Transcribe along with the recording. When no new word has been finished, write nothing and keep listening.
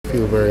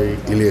feel very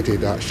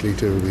elated actually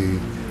to be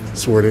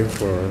sworn in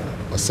for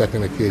a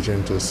second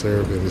occasion to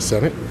serve in the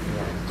Senate.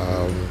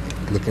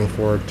 Looking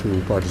forward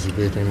to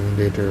participating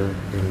later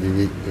in the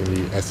week in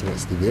the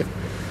estimates debate.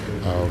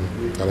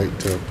 I'd like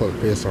to put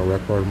place on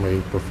record my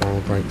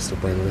profound thanks to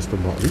Prime Minister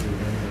Mottley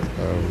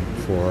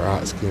for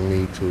asking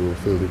me to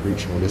fill the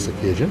breach on this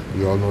occasion.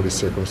 We all know the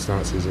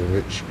circumstances in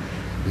which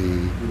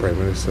the Prime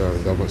Minister and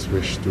the government's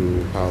wish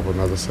to have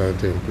another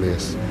senator in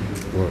place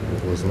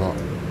has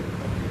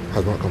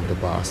not come to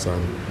pass,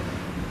 and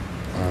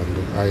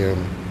I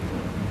am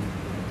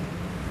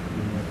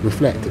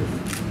reflective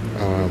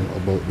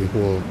about the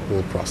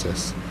whole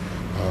process.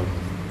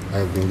 I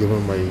have been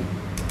given my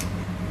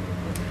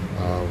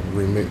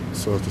remit,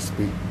 so to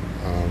speak,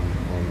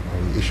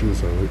 on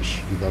issues on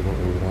which the government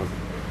will want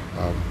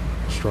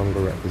stronger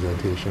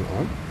representation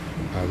on,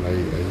 and I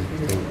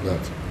think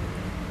that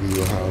we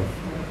will have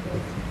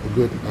a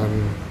good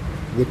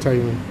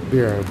time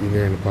there. I've been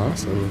there in the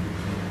past, and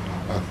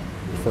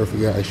before I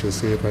forget, I should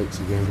say thanks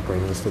again to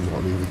Prime Minister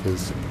Mottley,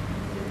 because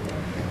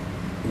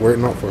were it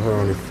not for her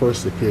on the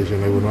first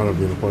occasion, I would not have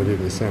been appointed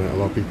in the Senate. A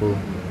lot of people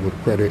would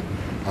credit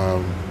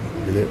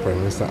the late Prime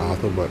Minister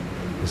Arthur, but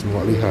Ms.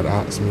 Mottley had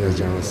asked me as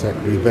General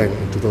Secretary then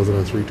in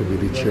 2003 to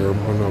be the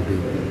chairman of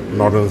the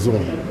Northern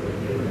Zone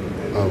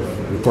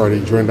of the party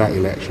during that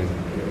election.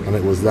 And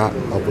it was that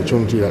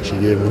opportunity that she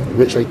gave me,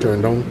 which I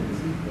turned down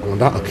on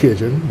that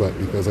occasion, but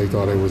because I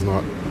thought I was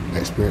not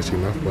experienced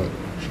enough, but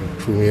she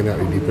threw me in at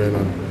the deep end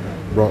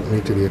and brought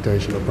me to the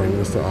attention of Prime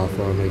Minister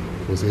Arthur, and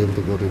I was able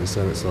to go to the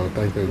Senate. So I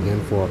thank her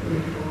again for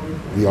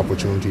the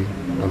opportunity,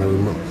 and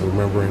I'm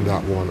remembering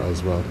that one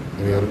as well.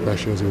 Any other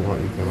questions you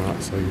want, you can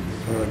ask.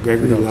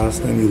 Gregory, the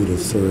last time you would have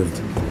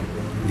served,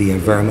 the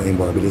environment in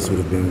Barbados would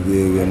have been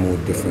way more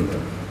different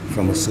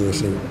from a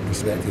social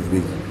perspective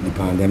with the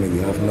pandemic we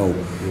have now.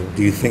 Yeah.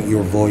 Do you think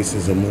your voice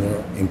is a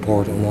more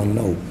important one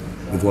now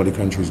with what the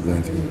country is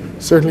going through?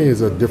 Certainly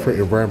it's a different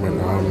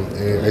environment.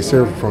 I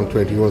served from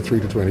 2003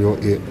 to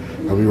 2008,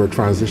 and we were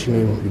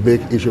transitioning. The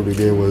big issue of the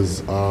day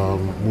was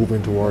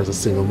moving towards a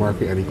single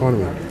market and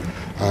economy.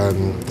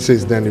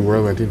 Since then, the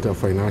world went into a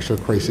financial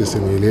crisis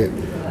in the late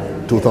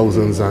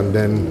 2000s, and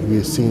then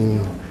we've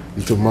seen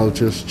the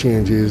tumultuous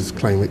changes,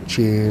 climate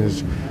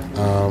change,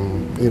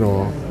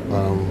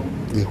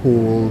 the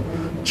whole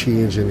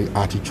change in the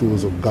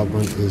attitudes of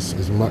government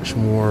is much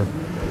more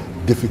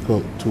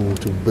difficult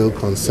to build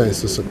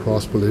consensus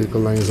across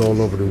political lines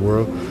all over the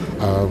world.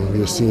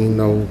 You're seeing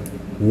now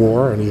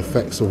war and the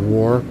effects of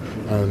war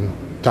and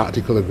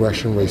tactical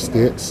aggression by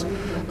states,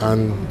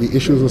 and the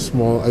issues of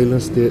small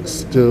island states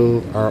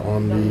still are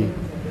on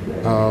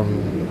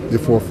the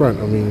forefront.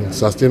 I mean,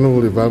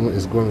 sustainable development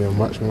is going to be a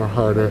much more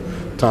harder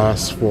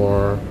task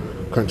for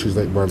countries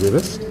like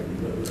Barbados.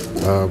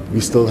 We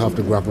still have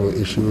to grapple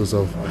with issues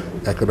of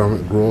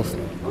economic growth.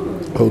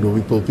 How do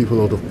we pull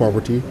people out of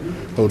poverty?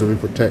 How do we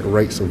protect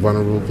rights of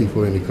vulnerable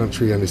people in the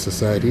country and the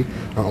society,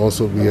 and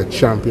also be a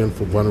champion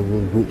for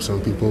vulnerable groups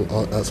and people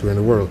elsewhere in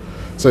the world?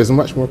 So it's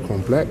much more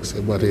complex,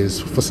 but it's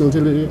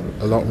facilitated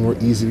a lot more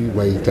easily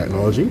by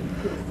technology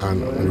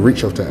and the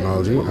reach of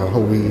technology and how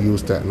we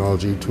use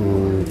technology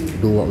to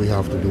do what we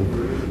have to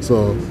do.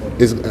 So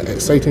it's an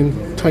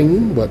exciting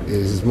time, but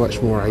it's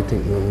much more, I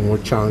think, more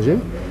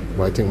challenging.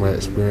 But I think my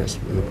experience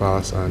in the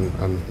past and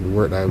the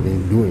work that I've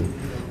been doing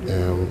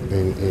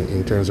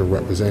in terms of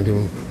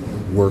representing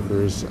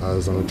workers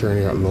as an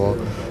attorney at law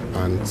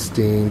and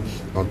staying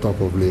on top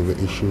of labor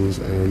issues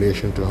in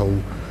relation to how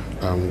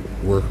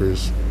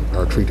workers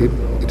are treated,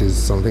 it is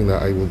something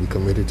that I will be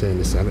committed to in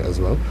the Senate as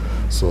well.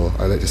 So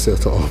I like to say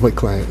to all my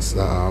clients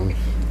that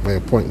my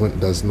appointment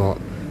does not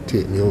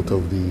take me out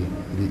of the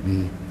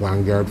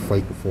vanguard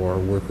fight for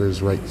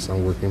workers' rights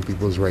and working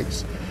people's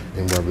rights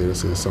in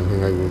Barbados. It is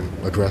something I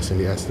will address in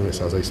the estimates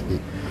as I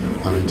speak,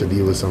 and to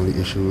deal with some of the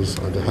issues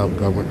and to help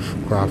government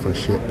craft and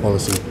shape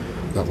policy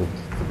that will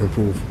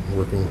improve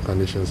working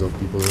conditions of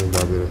people in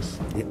Barbados.